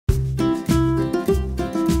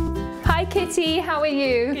Kitty, how are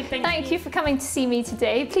you? Good, thank you for coming to see me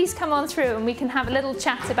today. Please come on through and we can have a little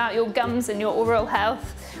chat about your gums and your oral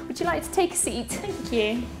health. Would you like to take a seat? Thank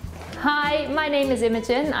you. Hi, my name is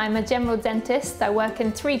Imogen. I'm a general dentist. I work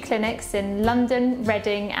in 3 clinics in London,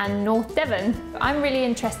 Reading and North Devon. I'm really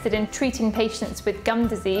interested in treating patients with gum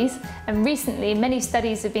disease, and recently many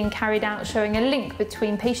studies have been carried out showing a link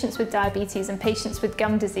between patients with diabetes and patients with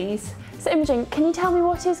gum disease. So Imogen, can you tell me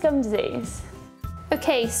what is gum disease?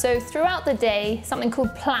 Okay, so throughout the day, something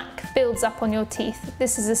called plaque builds up on your teeth.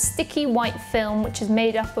 This is a sticky white film which is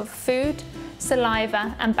made up of food,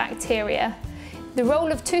 saliva and bacteria. The role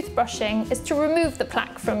of toothbrushing is to remove the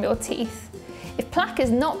plaque from your teeth. If plaque is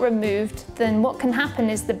not removed, then what can happen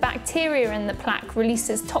is the bacteria in the plaque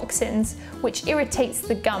releases toxins which irritates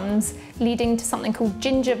the gums, leading to something called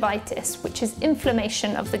gingivitis, which is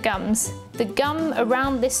inflammation of the gums. The gum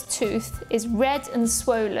around this tooth is red and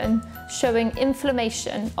swollen, showing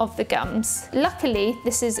inflammation of the gums. Luckily,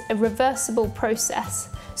 this is a reversible process.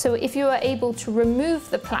 So if you are able to remove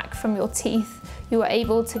the plaque from your teeth, you are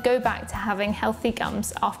able to go back to having healthy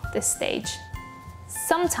gums after this stage.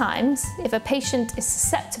 Sometimes, if a patient is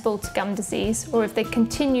susceptible to gum disease, or if they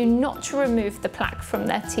continue not to remove the plaque from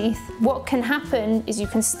their teeth, what can happen is you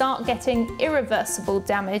can start getting irreversible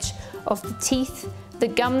damage of the teeth, the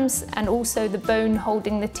gums, and also the bone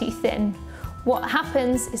holding the teeth in. What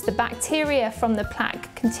happens is the bacteria from the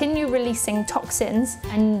plaque continue releasing toxins,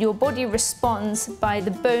 and your body responds by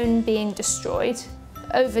the bone being destroyed.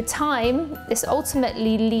 Over time, this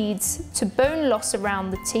ultimately leads to bone loss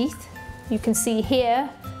around the teeth. You can see here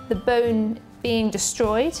the bone being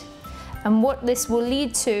destroyed, and what this will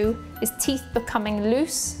lead to is teeth becoming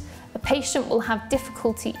loose. A patient will have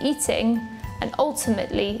difficulty eating, and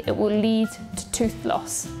ultimately it will lead to tooth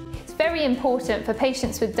loss. It's very important for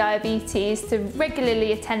patients with diabetes to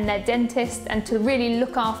regularly attend their dentist and to really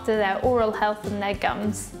look after their oral health and their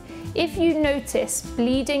gums. If you notice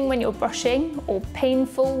bleeding when you're brushing, or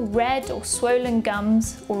painful red or swollen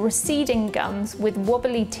gums, or receding gums with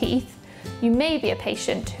wobbly teeth, you may be a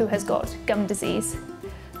patient who has got gum disease.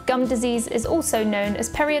 Gum disease is also known as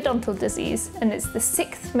periodontal disease, and it's the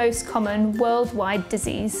 6th most common worldwide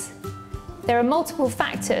disease. There are multiple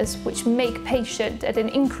factors which make a patient at an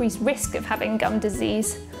increased risk of having gum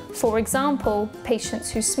disease. For example,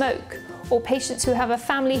 patients who smoke, or patients who have a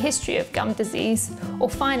family history of gum disease, or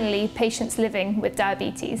finally, patients living with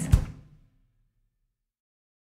diabetes.